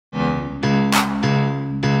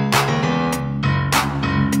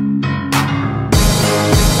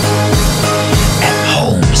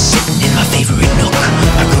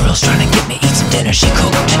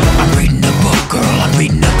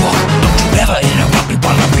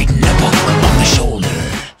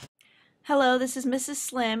this is Mrs.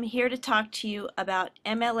 Slim here to talk to you about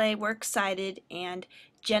MLA Works Cited and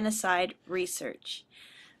genocide research.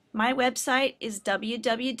 My website is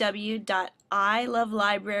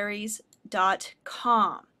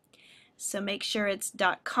www.ilovelibraries.com. So make sure it's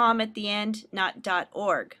 .com at the end, not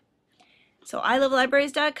 .org. So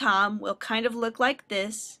ilovelibraries.com will kind of look like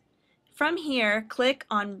this. From here, click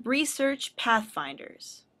on Research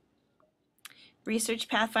Pathfinders. Research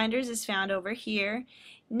Pathfinders is found over here.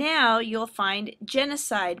 Now you'll find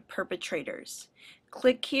Genocide Perpetrators.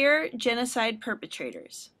 Click here, Genocide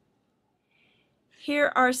Perpetrators.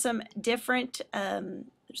 Here are some different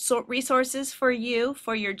resources for you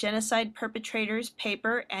for your Genocide Perpetrators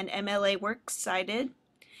paper and MLA Works Cited.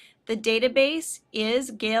 The database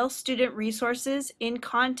is Gale Student Resources in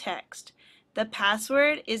Context. The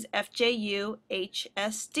password is FJUHSD.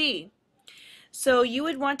 So you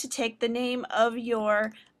would want to take the name of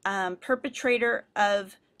your perpetrator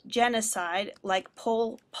of genocide, like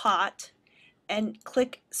Pol Pot, and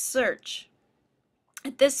click search.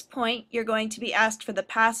 At this point, you're going to be asked for the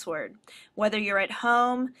password, whether you're at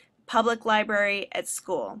home, public library, at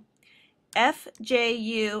school.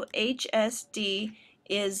 FJUHSD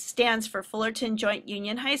stands for Fullerton Joint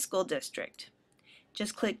Union High School District.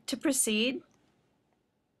 Just click to proceed.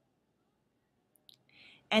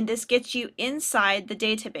 And this gets you inside the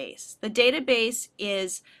database. The database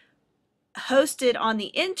is hosted on the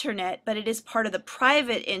internet, but it is part of the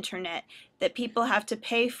private internet that people have to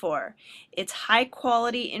pay for. It's high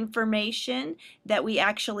quality information that we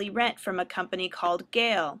actually rent from a company called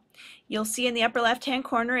Gale. You'll see in the upper left hand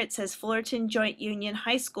corner it says Fullerton Joint Union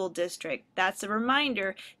High School District. That's a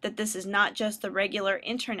reminder that this is not just the regular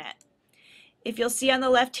internet. If you'll see on the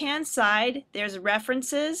left hand side, there's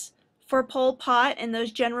references for Pol Pot, and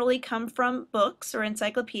those generally come from books or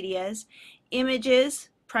encyclopedias, images,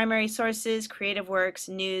 primary sources, creative works,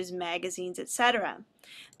 news, magazines, etc.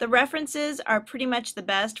 The references are pretty much the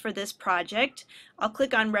best for this project. I'll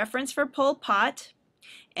click on Reference for Pol Pot,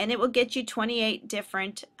 and it will get you 28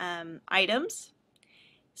 different items.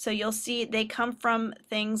 So you'll see they come from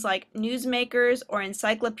things like Newsmakers or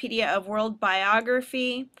Encyclopedia of World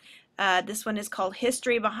Biography. This one is called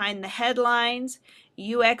History Behind the Headlines,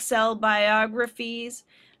 UXL Biographies,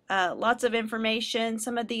 lots of information.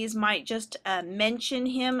 Some of these might just mention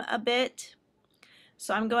him a bit.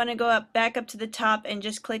 So I'm going to go back up to the top and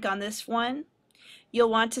just click on this one. You'll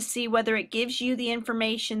want to see whether it gives you the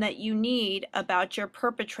information that you need about your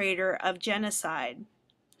perpetrator of genocide.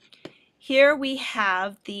 Here we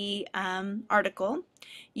have the article.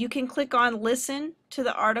 You can click on listen to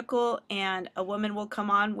the article, and a woman will come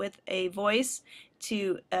on with a voice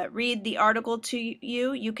to read the article to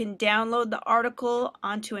you. You can download the article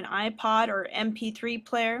onto an iPod or MP3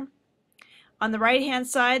 player. On the right hand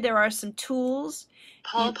side there are some tools.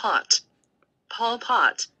 Pol Pot. Pol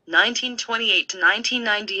Pot, 1928 to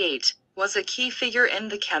 1998, was a key figure in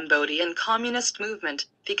the Cambodian communist movement,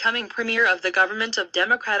 becoming premier of the government of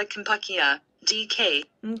Democratic Kampuchea, DK.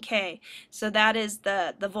 Okay, so that is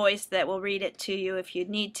the voice that will read it to you if you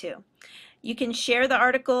need to. You can share the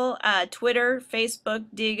article, Twitter, Facebook,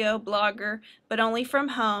 Digo, Blogger, but only from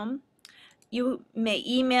home. You may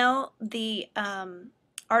email the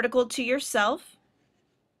article to yourself.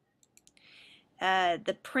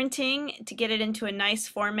 The printing, to get it into a nice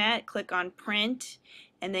format, click on print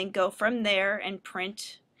and then go from there and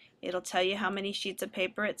print. It'll tell you how many sheets of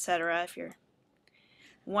paper, etc. if you're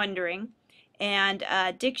wondering. And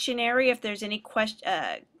dictionary, if there's any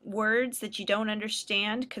words that you don't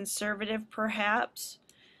understand, conservative perhaps,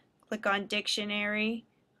 click on dictionary.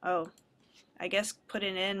 Oh, I guess put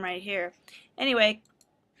it in right here. Anyway,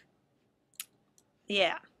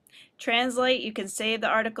 yeah. Translate, you can save the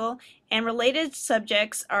article, and related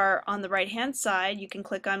subjects are on the right hand side. You can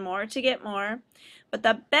click on more to get more. But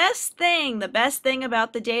the best thing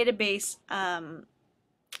about the database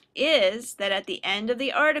is that at the end of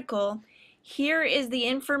the article, here is the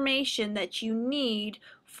information that you need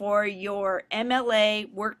for your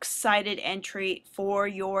MLA Works Cited entry for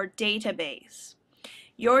your database.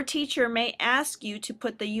 Your teacher may ask you to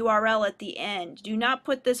put the URL at the end. Do not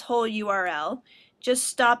put this whole URL. Just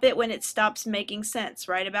stop it when it stops making sense,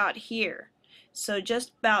 right about here. So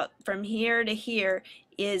just about from here to here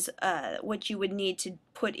is what you would need to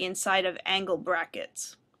put inside of angle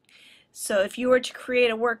brackets. So if you were to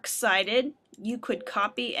create a Works Cited, you could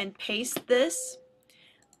copy and paste this.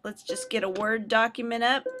 Let's just get a Word document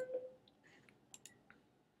up.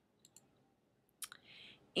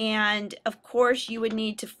 And of course you would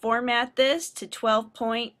need to format this to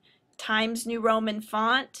 12-point Times New Roman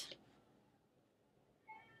font.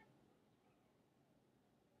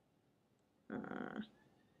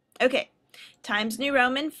 Okay, Times New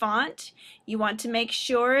Roman font. You want to make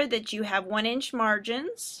sure that you have 1-inch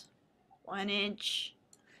margins. 1 inch,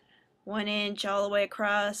 1 inch all the way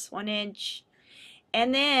across, 1 inch.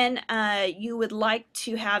 And then you would like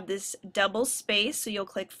to have this double space, so you'll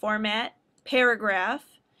click Format, Paragraph.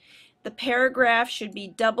 The paragraph should be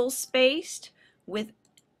double spaced with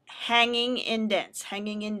hanging indents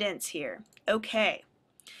here. Okay.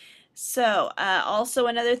 So also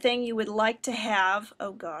another thing you would like to have,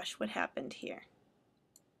 oh gosh, what happened here?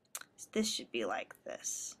 This should be like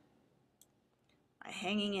this. My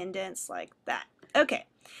hanging indents like that. Okay,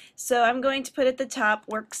 so I'm going to put at the top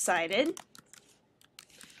works cited,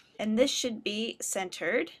 and this should be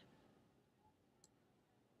centered.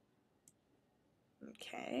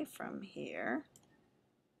 Okay, from here.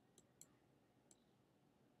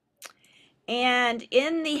 And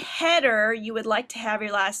in the header, you would like to have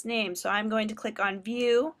your last name. So I'm going to click on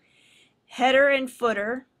View, Header and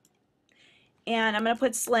Footer, and I'm going to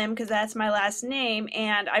put Slim because that's my last name.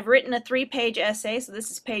 And I've written a 3-page essay, so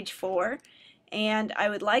this is page 4. And I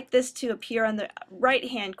would like this to appear on the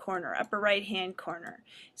right-hand corner, upper right-hand corner.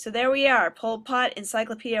 So there we are, Pol Pot,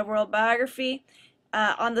 Encyclopedia of World Biography.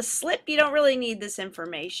 On the slip, you don't really need this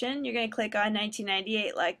information. You're going to click on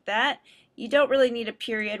 1998 like that. You don't really need a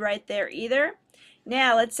period right there either.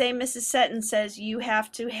 Now, let's say Mrs. Seton says you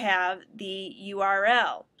have to have the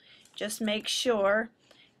URL. Just make sure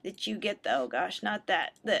that you get the, oh gosh, not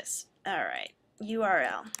that, this. All right,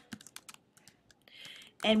 URL.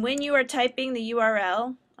 And when you are typing the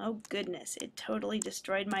URL, oh goodness, it totally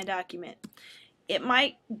destroyed my document. It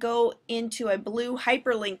might go into a blue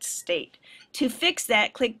hyperlinked state. To fix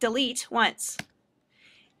that, click delete once,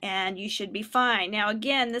 and you should be fine. Now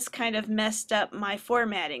again, this kind of messed up my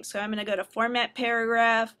formatting, so I'm going to go to Format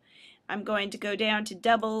Paragraph. I'm going to go down to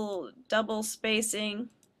double spacing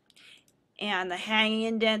and the hanging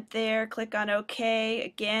indent there. Click on OK.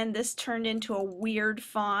 Again, this turned into a weird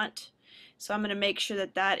font, so I'm going to make sure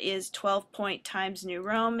that that is 12 point Times New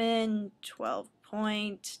Roman, 12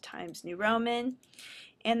 point Times New Roman,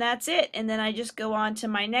 and that's it. And then I just go on to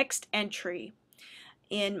my next entry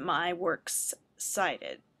in my works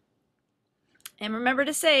cited. And remember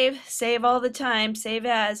to save all the time, save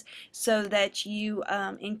as, so that you,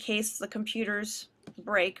 in case the computers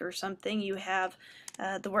break or something, you have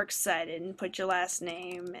the works cited, and put your last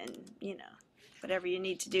name and, you know, whatever you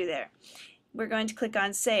need to do there. We're going to click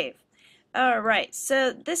on Save. Alright,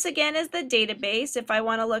 so this again is the database. If I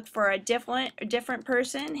want to look for a different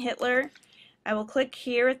person, Hitler, I will click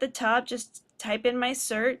here at the top, just type in my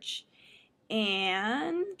search,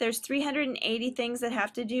 and there's 380 things that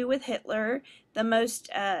have to do with Hitler. The most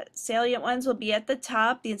salient ones will be at the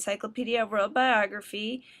top, the Encyclopedia of World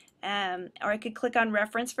Biography, or I could click on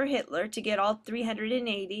Reference for Hitler to get all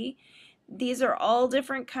 380. These are all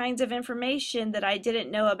different kinds of information that I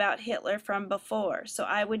didn't know about Hitler from before, so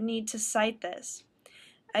I would need to cite this.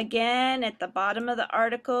 Again, at the bottom of the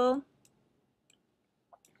article,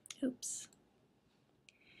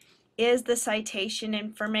 is the citation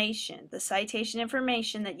information. The citation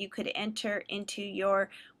information that you could enter into your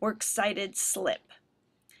works cited slip.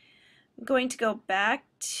 I'm going to go back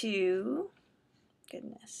to,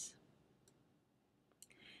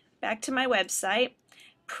 back to my website.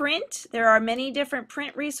 Print, there are many different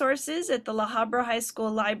print resources at the La Habra High School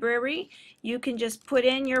Library. You can just put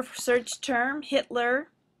in your search term, Hitler,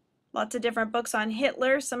 lots of different books on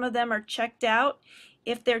Hitler. Some of them are checked out.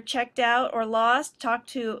 If they're checked out or lost, talk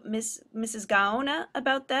to Mrs. Gaona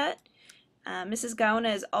about that. Mrs.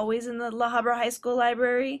 Gaona is always in the La Habra High School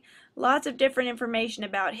Library. Lots of different information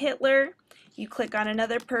about Hitler. You click on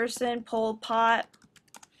another person, Pol Pot,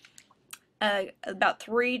 about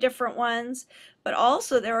 3 different ones. But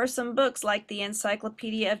also there are some books like the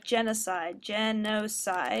Encyclopedia of Genocide.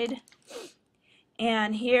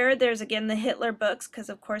 And here there's again the Hitler books, because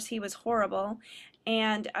of course he was horrible.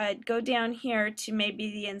 And I'd go down here to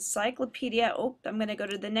maybe the Encyclopedia, I'm going to go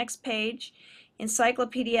to the next page,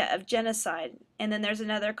 Encyclopedia of Genocide. And then there's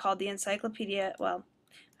another called the Encyclopedia, well,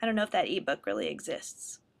 I don't know if that ebook really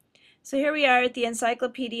exists. So here we are at the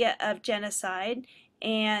Encyclopedia of Genocide,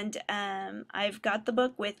 and I've got the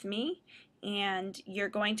book with me, and you're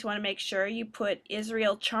going to want to make sure you put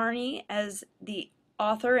Israel Charney as the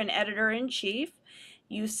author and editor-in-chief.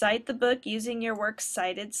 You cite the book using your works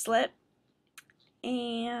cited slip,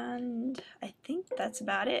 and I think that's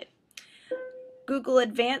about it. Google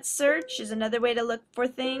Advanced Search is another way to look for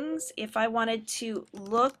things. If I wanted to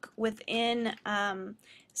look within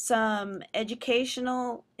some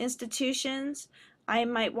educational institutions, I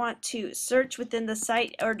might want to search within the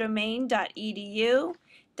site or domain .edu.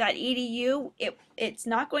 .edu, it's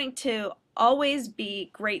not going to always be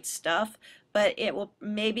great stuff, but it will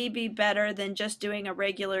maybe be better than just doing a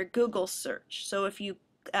regular Google search. So if you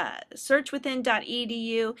search within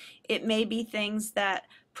 .edu, it may be things that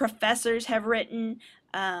professors have written,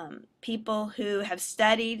 people who have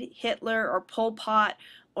studied Hitler or Pol Pot,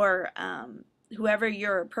 or whoever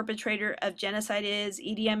your perpetrator of genocide is,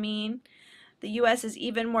 Idi Amin. The U.S. is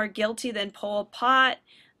even more guilty than Pol Pot.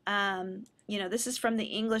 This is from the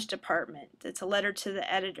English department. It's a letter to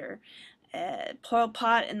the editor. Pol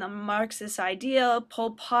Pot and the Marxist ideal.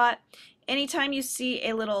 Pol Pot. Anytime you see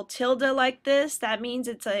a little tilde like this, that means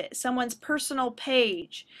it's someone's personal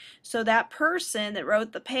page. So that person that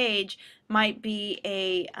wrote the page might be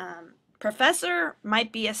a professor,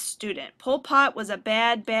 might be a student. Pol Pot was a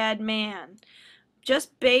bad, bad man.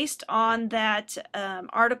 Just based on that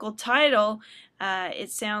article title,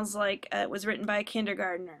 it sounds like it was written by a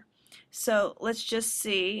kindergartner. So let's just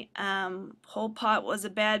see. Pol Pot was a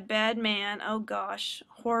bad, bad man. Oh gosh,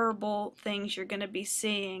 horrible things you're going to be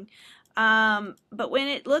seeing. But when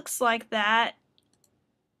it looks like that,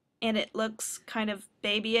 and it looks kind of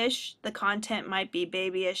babyish, the content might be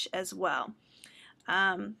babyish as well.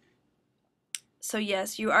 So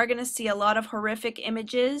yes, you are going to see a lot of horrific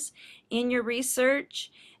images in your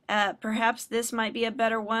research. Perhaps this might be a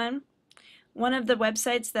better one. One of the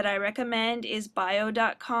websites that I recommend is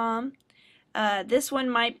bio.com. This one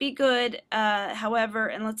might be good, however,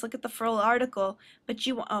 and let's look at the full article, but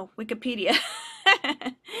Wikipedia.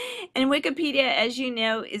 And Wikipedia, as you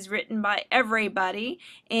know, is written by everybody,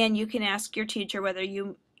 and you can ask your teacher whether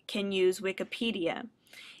you can use Wikipedia.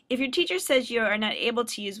 If your teacher says you are not able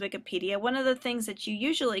to use Wikipedia, one of the things that you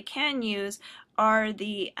usually can use are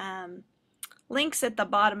the links at the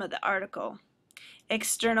bottom of the article.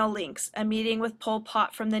 External links. A meeting with Pol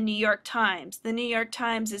Pot from the New York Times. The New York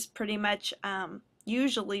Times is pretty much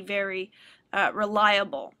usually very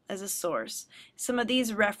reliable as a source. Some of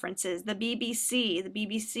these references. The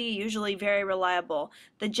BBC usually very reliable.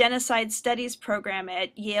 The Genocide Studies program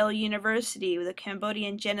at Yale University, the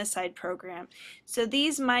Cambodian Genocide program. So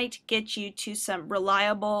these might get you to some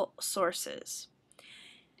reliable sources.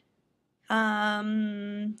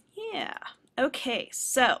 Yeah. Okay,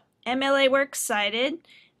 so MLA Works Cited,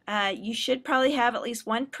 you should probably have at least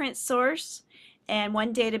one print source and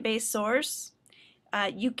one database source.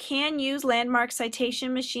 You can use Landmark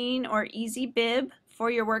Citation Machine or EasyBib for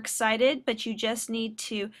your Works Cited, but you just need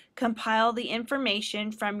to compile the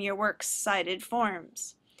information from your Works Cited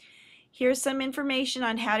forms. Here's some information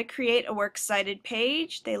on how to create a Works Cited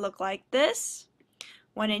page. They look like this.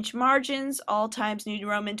 1-inch margins, all Times New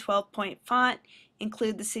Roman 12-point font,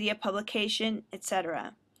 include the city of publication,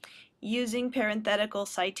 etc. Using parenthetical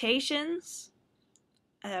citations.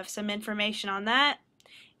 I have some information on that.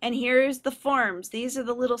 And here's the forms. These are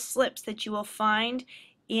the little slips that you will find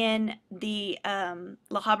in the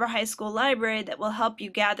La Habra High School Library that will help you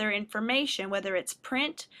gather information, whether it's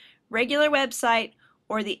print, regular website,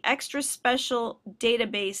 or the extra special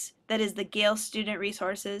database that is the Gale Student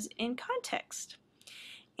Resources in Context.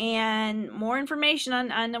 And more information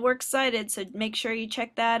on the Works Cited, so make sure you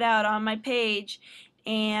check that out on my page.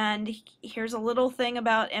 And here's a little thing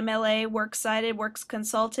about MLA Works Cited, Works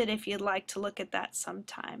Consulted, if you'd like to look at that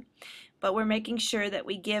sometime. But we're making sure that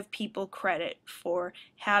we give people credit for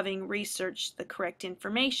having researched the correct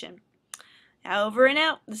information. Now over and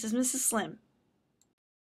out, this is Mrs. Slim.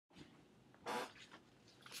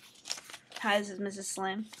 Hi, this is Mrs.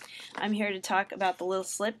 Slim. I'm here to talk about the little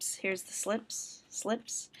slips. Here's the slips.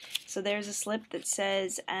 So there's a slip that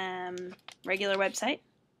says regular website.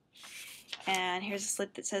 And here's a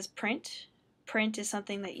slip that says print. Print is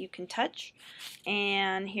something that you can touch.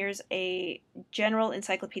 And here's a general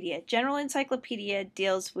encyclopedia. General encyclopedia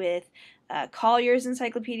deals with Collier's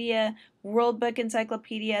Encyclopedia, World Book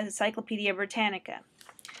Encyclopedia, Encyclopedia Britannica.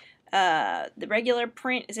 The regular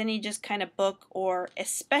print is any just kind of book or a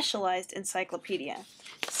specialized encyclopedia,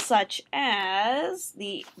 such as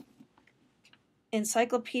the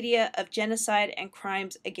Encyclopedia of Genocide and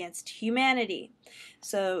Crimes Against Humanity.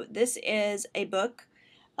 So this is a book,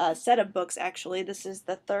 a set of books actually. This is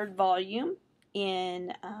the third volume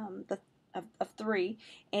in of 3.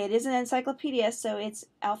 It is an encyclopedia, so it's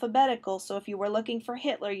alphabetical. So if you were looking for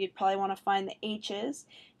Hitler, you'd probably want to find the H's.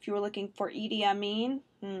 If you were looking for Idi Amin,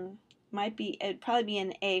 it'd probably be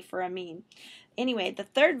an A for Amin. Anyway, the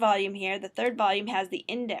third volume here, the third volume has the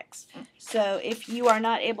index. So if you are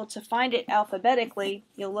not able to find it alphabetically,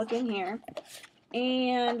 you'll look in here.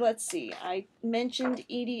 And let's see, I mentioned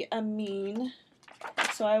Idi Amin.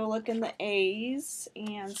 So I will look in the A's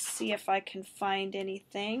and see if I can find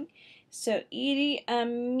anything. So Idi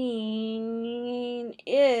Amin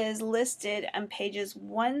is listed on pages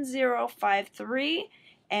 1053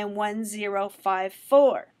 and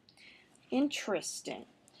 1054. Interesting.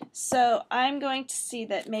 So I'm going to see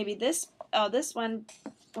that maybe this one,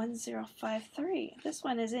 1053. This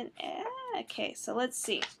one isn't. Okay, so let's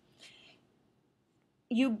see.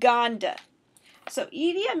 Uganda. So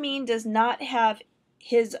Idi Amin does not have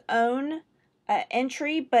his own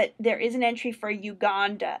entry, but there is an entry for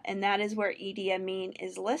Uganda, and that is where Idi Amin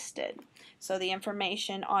is listed. So the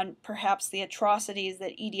information on perhaps the atrocities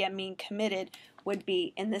that Idi Amin committed would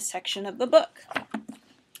be in this section of the book.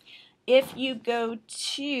 If you go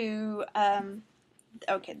to,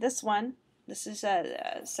 okay, this one, this is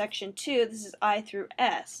section 2, this is I through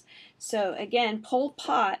S. So again, Pol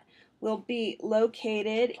Pot will be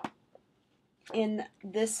located in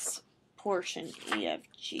this portion, E, F,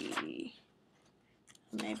 G.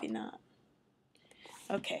 Maybe not.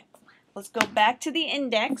 Okay, let's go back to the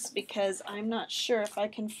index because I'm not sure if I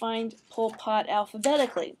can find Pol Pot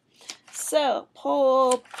alphabetically. So,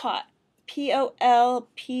 Pol Pot, P-O-L-P-O-T,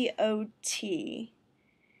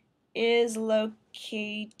 is located,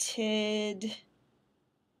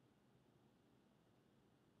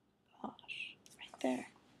 right there,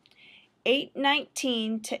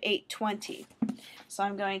 819 to 820. So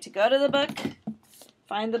I'm going to go to the book,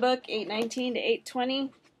 find the book, 819 to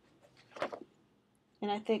 820, and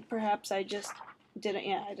I think perhaps I just didn't,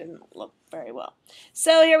 I didn't look very well.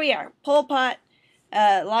 So here we are, Pol Pot,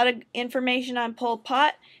 a lot of information on Pol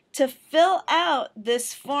Pot. To fill out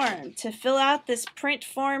this form, to fill out this print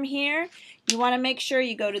form here, you want to make sure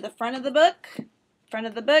you go to the front of the book,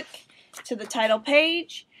 to the title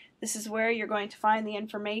page. This is where you're going to find the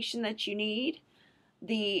information that you need.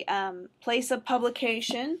 The place of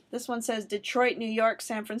publication, this one says Detroit, New York,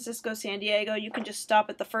 San Francisco, San Diego. You can just stop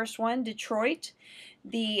at the first one, Detroit.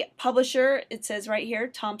 The publisher, it says right here,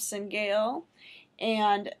 Thompson Gale,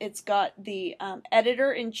 and it's got the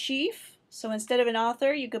editor-in-chief. So instead of an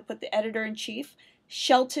author, you could put the editor-in-chief,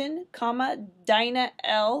 Shelton, Dinah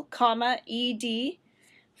L, E.D.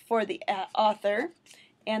 for the author.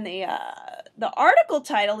 And the article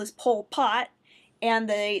title is Pol Pot, and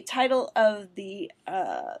the title of the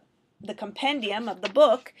compendium of the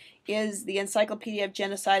book is the Encyclopedia of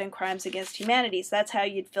Genocide and Crimes Against Humanity. So that's how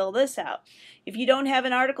you'd fill this out. If you don't have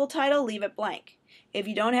an article title, leave it blank. If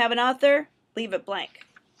you don't have an author, leave it blank.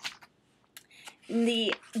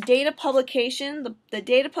 The data publication, the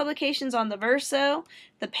data publication's on the verso,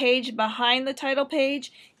 the page behind the title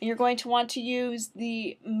page, and you're going to want to use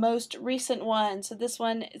the most recent one. So this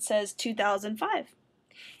one, it says 2005.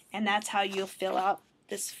 And that's how you'll fill out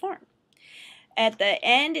this form. At the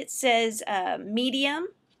end, it says medium.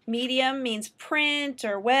 Medium means print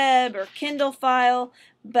or web or Kindle file,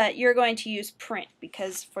 but you're going to use print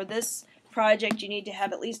because for this project you need to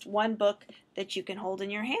have at least one book that you can hold in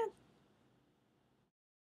your hand.